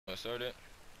start it.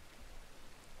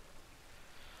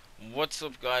 What's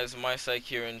up, guys? My Psych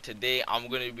here, and today I'm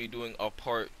going to be doing a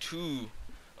part 2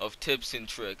 of tips and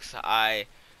tricks.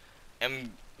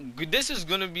 This is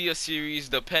going to be a series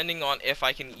depending on if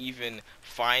I can even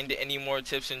find any more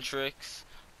tips and tricks.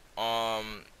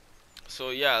 So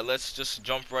yeah, let's just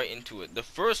jump right into it. The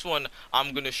first one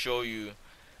I'm going to show you,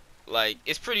 like,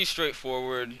 it's pretty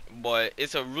straightforward, but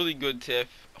it's a really good tip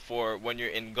for when you're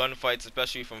in gunfights,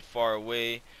 especially from far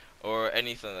away or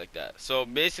anything like that. So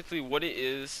basically what it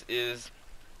is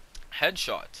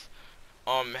headshots.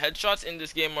 Headshots in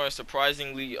this game are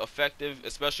surprisingly effective,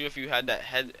 especially if you have the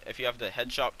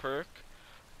headshot perk.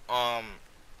 um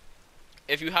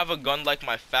if you have a gun like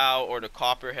my FAL or the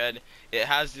Copperhead, it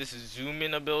has this zoom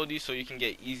in ability so you can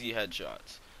get easy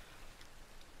headshots.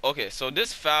 Okay, so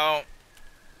this FAL,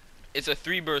 it's a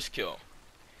 3 burst kill.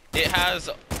 It has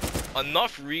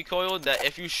enough recoil that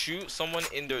if you shoot someone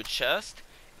in their chest,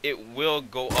 it will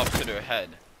go up to their head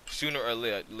sooner or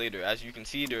later. As you can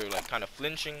see, they're like kind of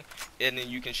flinching, and then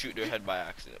you can shoot their head by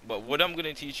accident. But what I'm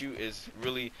gonna teach you is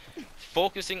really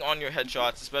focusing on your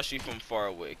headshots, especially from far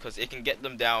away, because it can get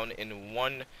them down in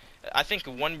I think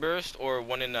 1 burst or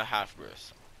 1.5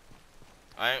 bursts.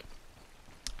 Alright,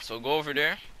 so go over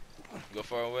there, go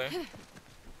far away.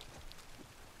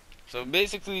 So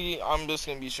basically, I'm just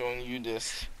gonna be showing you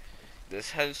these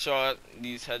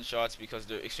headshots because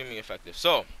they're extremely effective.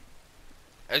 So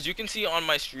as you can see on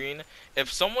my screen, if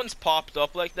someone's popped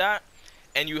up like that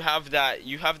and you have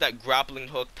that grappling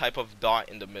hook type of dot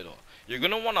in the middle, you're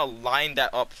gonna want to line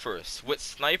that up first. With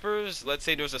snipers, let's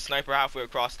say there's a sniper halfway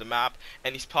across the map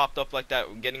and he's popped up like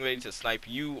that getting ready to snipe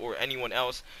you or anyone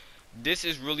else. This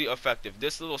is really effective.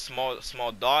 This little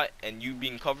small dot and you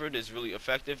being covered is really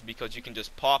effective because you can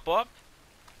just pop up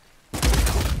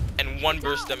and 1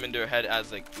 burst them in their head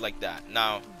as like that.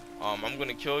 Now I'm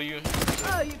gonna kill you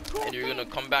and you're gonna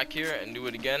come back here and do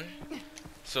it again.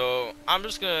 So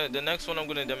the next one I'm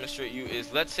gonna demonstrate you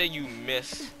is, let's say you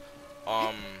miss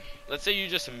let's say you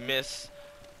just miss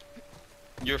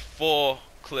your full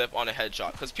clip on a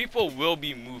headshot, because people will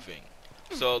be moving.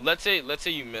 So let's say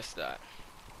you miss that.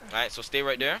 Alright, so stay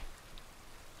right there,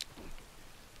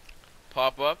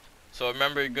 pop up. So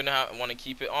remember, you're gonna want to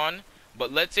keep it on.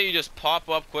 But let's say you just pop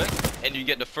up quick and you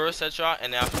get the first headshot,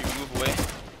 and after you move away,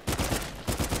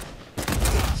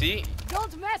 see,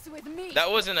 don't mess with me. That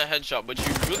wasn't a headshot, but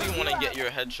you really want to get your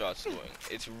headshots going.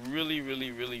 It's really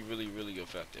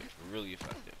effective. Really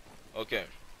effective. Okay,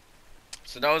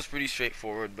 so that was pretty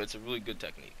straightforward, but it's a really good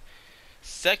technique.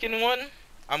 Second one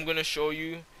I'm gonna show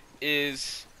you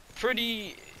is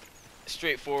pretty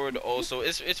straightforward also.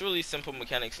 It's really simple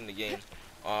mechanics in the game,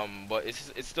 but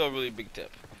it's still a really big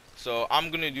tip. So I'm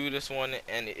gonna do this one,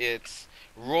 and it's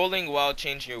rolling while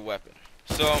changing your weapon.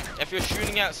 So if you're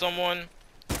shooting at someone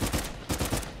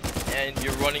and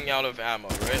you're running out of ammo,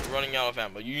 right? Running out of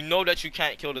ammo, you know that you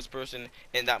can't kill this person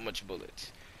in that much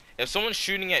bullets. If someone's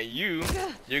shooting at you,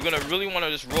 you're gonna really want to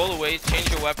just roll away,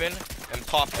 change your weapon, and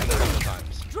pop them a couple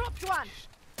times. Dropped one.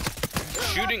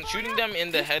 Shooting them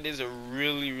in the head is a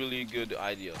really good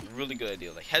idea. Really good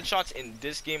idea. Like, headshots in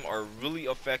this game are really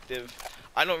effective.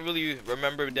 I don't really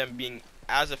remember them being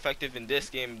as effective in this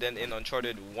game than in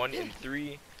Uncharted 1 and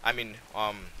 3. I mean,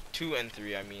 2 and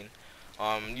 3. I mean,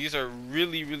 these are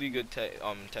really good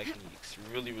techniques.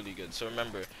 Really good. So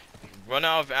remember, run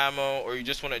out of ammo, or you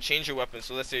just want to change your weapon.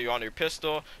 So let's say you're on your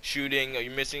pistol shooting, or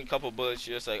you're missing a couple bullets.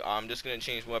 You're just like, I'm just gonna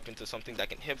change my weapon to something that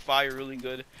can hip fire really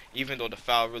good, even though the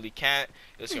FAL really can't.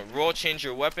 You're just gonna roll, change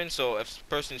your weapon, so if a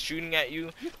person's shooting at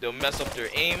you, they'll mess up their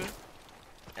aim,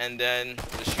 and then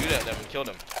just shoot at them and kill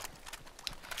them.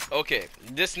 Okay,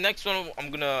 this next one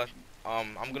I'm gonna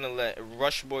let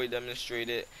Rush Boy demonstrate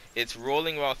it. It's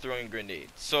rolling while throwing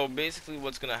grenades. So basically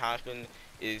what's gonna happen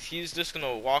is he's just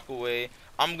gonna walk away.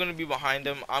 I'm gonna be behind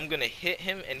him. I'm gonna hit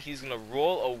him, and he's gonna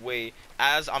roll away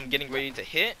as I'm getting ready to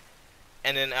hit,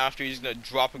 and then after he's gonna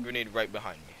drop a grenade right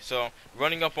behind me. So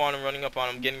running up on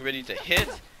him, getting ready to hit,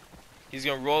 he's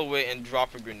gonna roll away and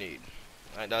drop a grenade.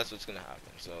 Alright, that's what's gonna happen.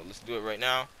 So let's do it right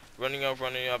now. Running up,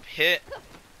 hit.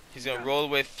 He's gonna roll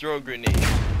away, throw a grenade.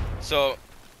 So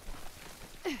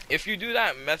if you do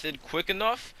that method quick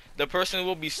enough, the person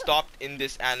will be stopped in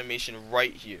this animation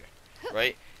right here,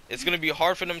 right? It's gonna be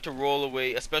hard for them to roll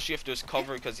away, especially if there's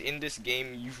cover, because in this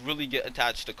game you really get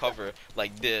attached to cover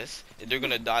like this. They're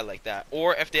gonna die like that.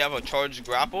 Or if they have a charged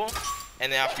grapple,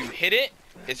 and then after you hit it,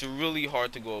 it's really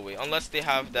hard to go away, unless they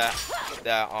have that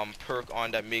perk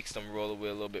on that makes them roll away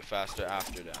a little bit faster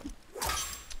after that.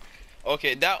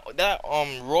 Okay, that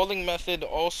rolling method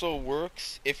also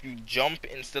works if you jump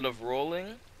instead of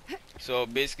rolling. So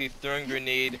basically, throwing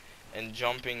grenade, and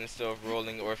jumping instead of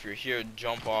rolling, or if you're here,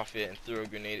 jump off it and throw a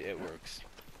grenade. It works.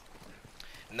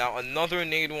 Now another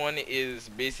nade one is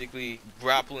basically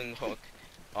grappling hook.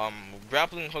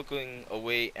 Grappling hooking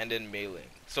away and then melee.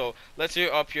 So let's say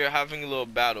you're up here having a little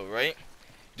battle, right?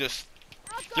 Just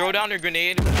throw down your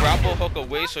grenade, grapple hook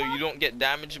away so you don't get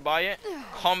damaged by it.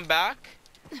 Come back.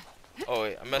 Oh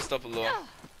wait, I messed up a little.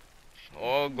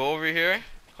 Oh, go over here.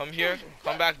 Come here.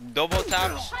 Come back. Double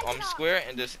tap square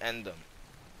and just end them.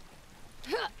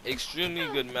 Extremely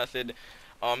good method.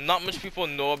 Not much people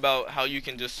know about how you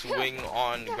can just swing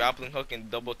on grappling hook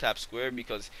and double tap square,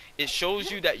 because it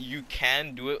shows you that you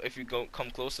can do it if you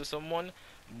come close to someone,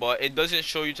 but it doesn't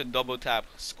show you to double tap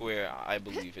square. I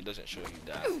believe it doesn't show you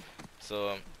that.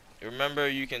 So remember,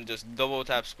 you can just double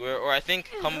tap square, or I think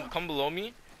come below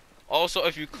me. Also,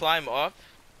 if you climb up,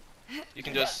 you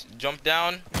can just jump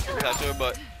down,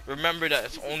 but remember that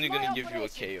it's only gonna give you a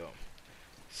KO.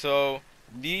 So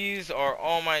these are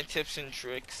all my tips and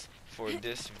tricks for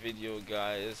this video,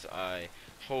 guys. I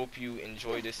hope you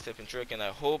enjoy this tip and trick, and I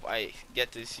hope I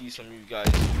get to see some of you guys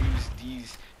use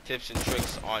these tips and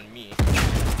tricks on me.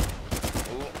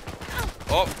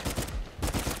 Oh,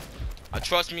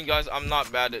 trust me, guys, I'm not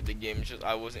bad at the game. It's just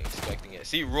I wasn't expecting it.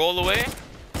 See, roll away,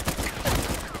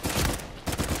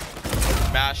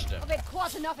 smash them. I've had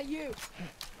quite enough of you.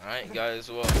 All right, guys.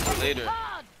 Well, later.